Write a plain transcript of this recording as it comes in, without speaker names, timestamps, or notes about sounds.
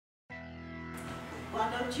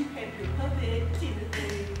don't you pamp your puppet,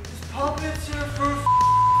 Timothy? Puppets are for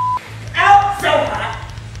Out! So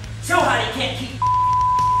hot! So hot he can't keep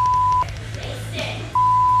Listen.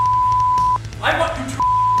 I want you to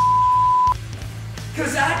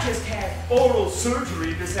because I just had oral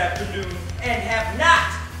surgery this afternoon and have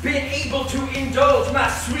not been able to indulge my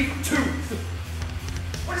sweet tooth.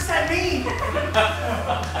 What does that mean?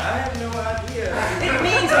 I have no idea. It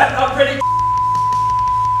means I'm ready